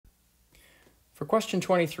For question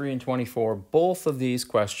 23 and 24, both of these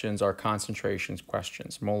questions are concentrations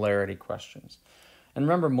questions, molarity questions. And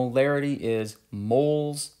remember, molarity is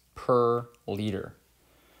moles per liter.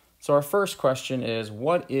 So our first question is,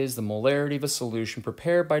 what is the molarity of a solution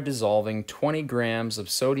prepared by dissolving 20 grams of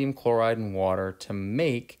sodium chloride in water to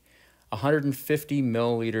make a 150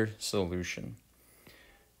 milliliter solution?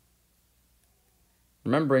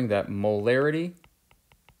 Remembering that molarity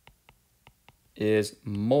is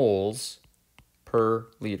moles per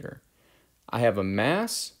liter. I have a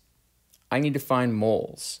mass, I need to find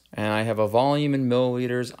moles, and I have a volume in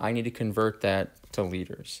milliliters, I need to convert that to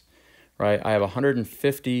liters, right? I have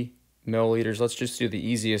 150 milliliters. Let's just do the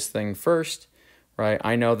easiest thing first, right?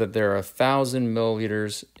 I know that there are 1,000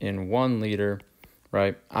 milliliters in 1 liter,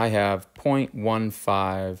 right? I have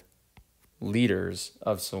 0.15 liters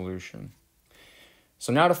of solution.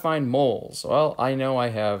 So now to find moles, well, I know I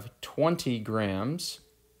have 20 grams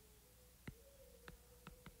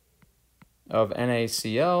of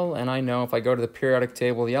NaCl, and I know if I go to the periodic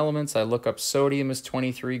table of the elements, I look up sodium is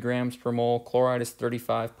 23 grams per mole, chloride is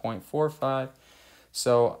 35.45.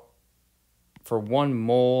 So for 1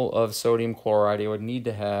 mole of sodium chloride, I would need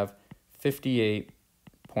to have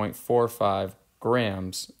 58.45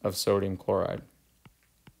 grams of sodium chloride.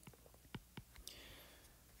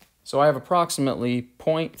 So I have approximately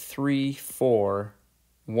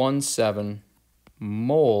 0.3417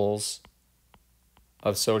 moles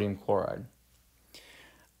of sodium chloride.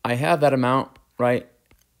 I have that amount right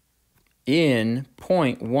in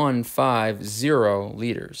 0.150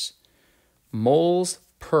 liters, moles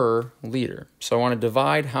per liter. So I want to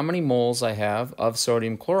divide how many moles I have of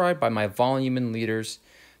sodium chloride by my volume in liters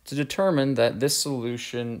to determine that this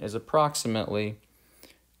solution is approximately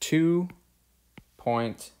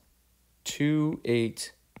 2.28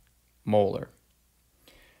 molar.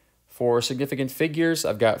 For significant figures,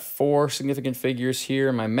 I've got 4 significant figures here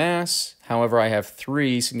in my mass. However, I have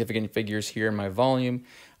 3 significant figures here in my volume.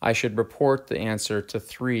 I should report the answer to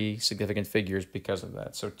 3 significant figures because of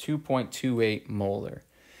that. So 2.28 molar.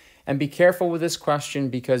 And be careful with this question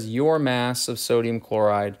because your mass of sodium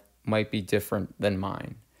chloride might be different than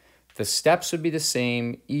mine. The steps would be the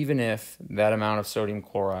same even if that amount of sodium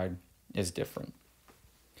chloride is different.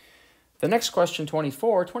 The next question,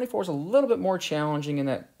 24 is a little bit more challenging in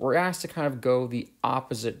that we're asked to kind of go the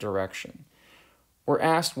opposite direction. We're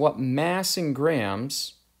asked what mass in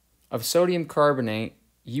grams of sodium carbonate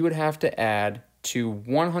you would have to add to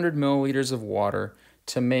 100 milliliters of water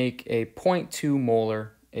to make a 0.2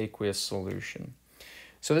 molar aqueous solution.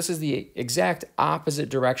 So this is the exact opposite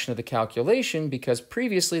direction of the calculation because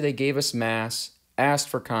previously they gave us mass, asked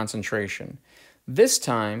for concentration. This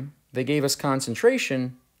time they gave us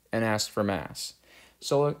concentration and asked for mass.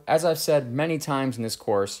 So as I've said many times in this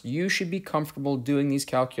course, you should be comfortable doing these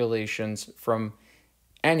calculations from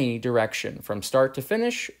any direction, from start to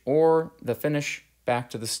finish or the finish back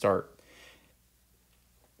to the start.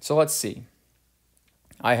 So let's see.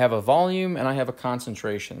 I have a volume and I have a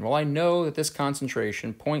concentration. Well, I know that this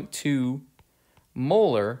concentration, 0.2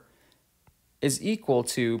 molar, is equal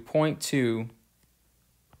to 0.2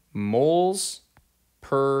 moles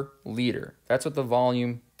per liter. That's what the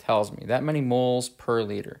volume tells me, that many moles per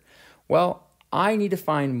liter. Well, I need to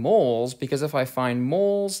find moles because if I find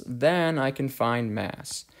moles, then I can find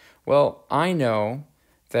mass. Well, I know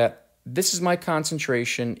that this is my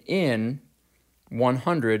concentration in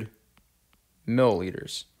 100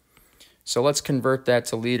 milliliters. So let's convert that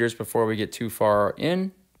to liters before we get too far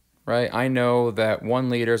in, right? I know that 1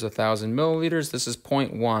 liter is 1,000 milliliters. This is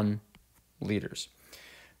 0.1 liters.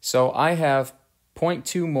 So I have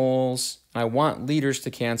 0.2 moles. I want liters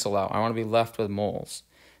to cancel out. I want to be left with moles.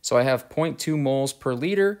 So I have 0.2 moles per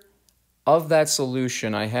liter. Of that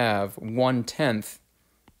solution, I have 1/10,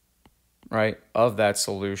 right, of that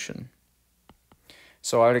solution.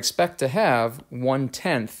 So I would expect to have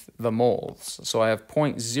 1/10 the moles. So I have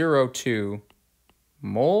 0.02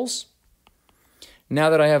 moles. Now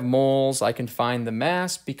that I have moles, I can find the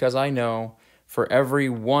mass because I know for every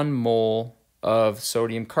 1 mole of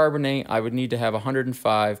sodium carbonate, I would need to have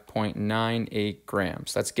 105.98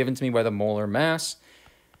 grams. That's given to me by the molar mass.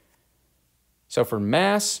 So for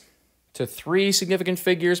mass, to 3 significant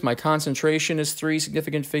figures, my concentration is 3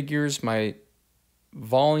 significant figures, my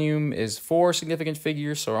volume is 4 significant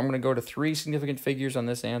figures, so I'm going to go to 3 significant figures on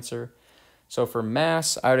this answer. So for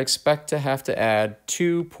mass, I would expect to have to add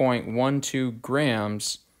 2.12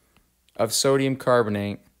 grams of sodium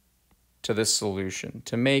carbonate to this solution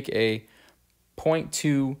to make a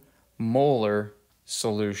 0.2 molar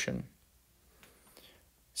solution.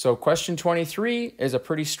 So question 23 is a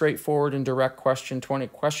pretty straightforward and direct question.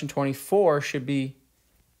 Question 24 should be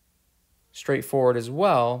straightforward as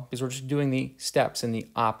well because we're just doing the steps in the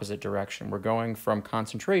opposite direction. We're going from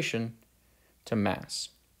concentration to mass.